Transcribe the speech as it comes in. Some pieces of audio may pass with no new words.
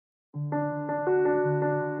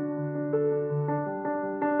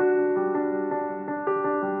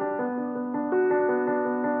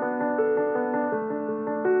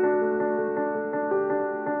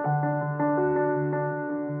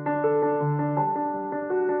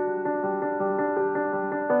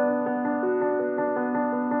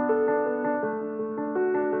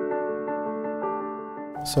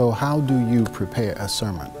So how do you prepare a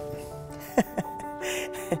sermon?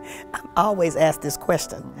 I'm always asked this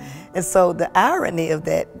question. And so the irony of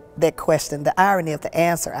that question, the irony of the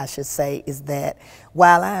answer, I should say, is that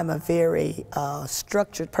while I am a very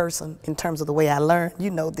structured person in terms of the way I learn, you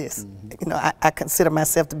know this, you know, I consider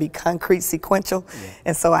myself to be concrete sequential,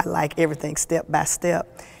 and so I like everything step by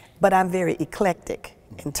step, but I'm very eclectic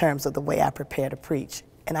in terms of the way I prepare to preach.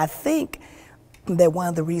 And I think that one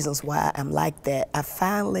of the reasons why I'm like that, I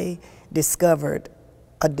finally discovered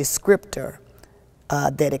a descriptor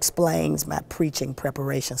that explains my preaching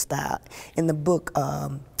preparation style. In the book,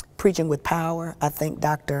 Preaching with Power, I think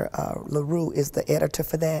Dr. LaRue is the editor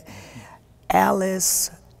for that. Alice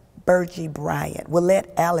Burgee Bryant, Willette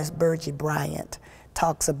Alice Burgee Bryant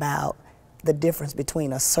talks about the difference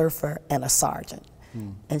between a surfer and a sergeant.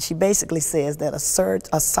 And she basically says that a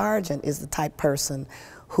sergeant is the type person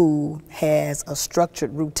who has a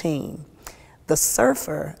structured routine. The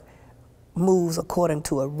surfer moves according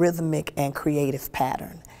to a rhythmic and creative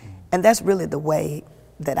pattern. And that's really the way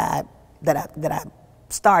that I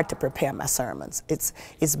start to prepare my sermons.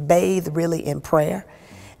 It's bathed really in prayer.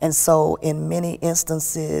 And so in many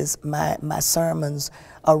instances, my sermons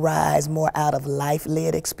arise more out of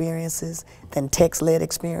life-led experiences than text-led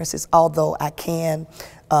experiences, although I can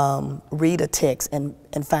read a text and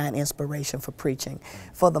find inspiration for preaching.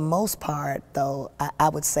 For the most part, though, I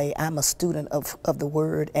would say I'm a student of the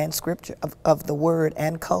Word and Scripture, of the Word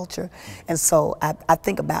and culture, and so I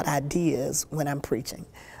think about ideas when I'm preaching.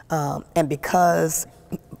 And because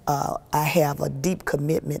I have a deep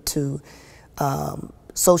commitment to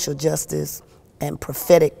social justice and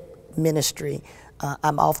prophetic ministry,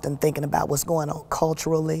 I'm often thinking about what's going on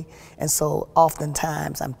culturally, and so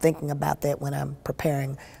oftentimes I'm thinking about that when I'm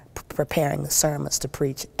preparing the sermons to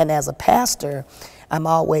preach. And as a pastor, I'm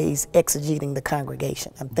always exegeting the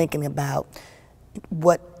congregation. I'm thinking about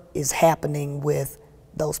what is happening with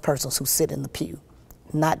those persons who sit in the pew,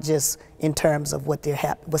 not just in terms of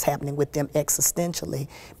what's happening with them existentially,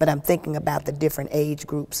 but I'm thinking about the different age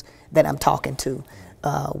groups that I'm talking to,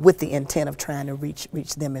 with the intent of trying to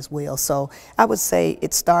reach them as well. So I would say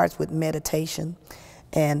it starts with meditation,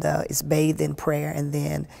 and it's bathed in prayer, and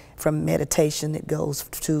then from meditation it goes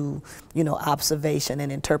to, you know, observation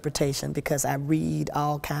and interpretation, because I read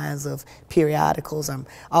all kinds of periodicals. I'm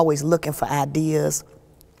always looking for ideas,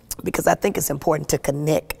 because I think it's important to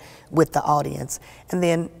connect with the audience. And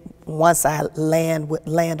then once I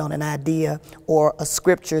land on an idea or a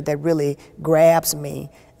scripture that really grabs me,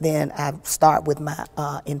 then I start with my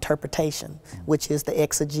interpretation, which is the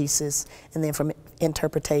exegesis, and then from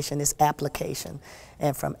interpretation is application.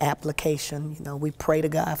 And from application, you know, we pray to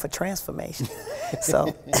God for transformation.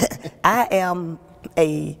 So I am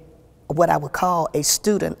what I would call a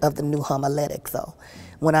student of the new homiletic, though.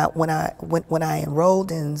 When I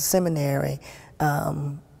enrolled in seminary,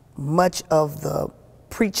 much of the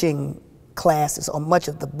preaching classes, or most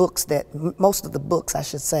of the books, I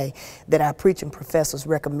should say, that our preaching professors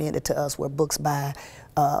recommended to us were books by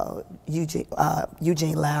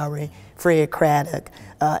Eugene Lowry, Fred Craddock,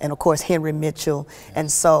 and of course Henry Mitchell. And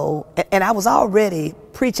so, and I was already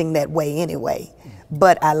preaching that way anyway,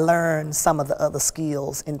 but I learned some of the other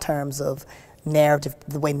skills in terms of narrative,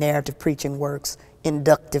 the way narrative preaching works,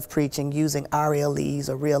 inductive preaching, using RLEs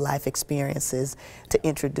or real life experiences to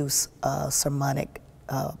introduce sermonic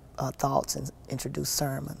thoughts and introduce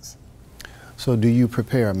sermons. So do you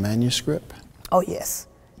prepare a manuscript? Oh, yes.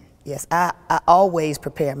 Yes, I always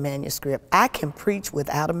prepare a manuscript. I can preach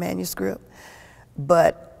without a manuscript,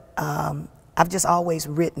 but I've just always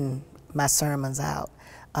written my sermons out.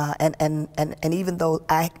 And even though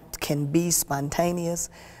I can be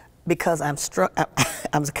spontaneous, because I'm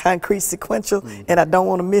concrete sequential, and I don't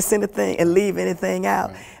want to miss anything and leave anything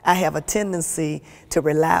out, I have a tendency to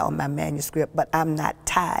rely on my manuscript, but I'm not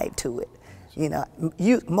tied to it. You know,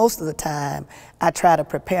 most of the time I try to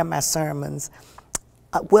prepare my sermons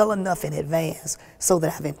well enough in advance so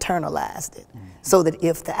that I've internalized it, so that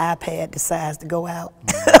if the iPad decides to go out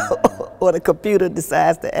or the computer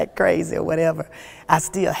decides to act crazy or whatever, I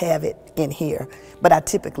still have it in here. But I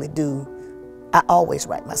always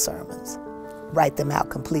write my sermons, write them out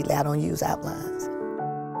completely. I don't use outlines.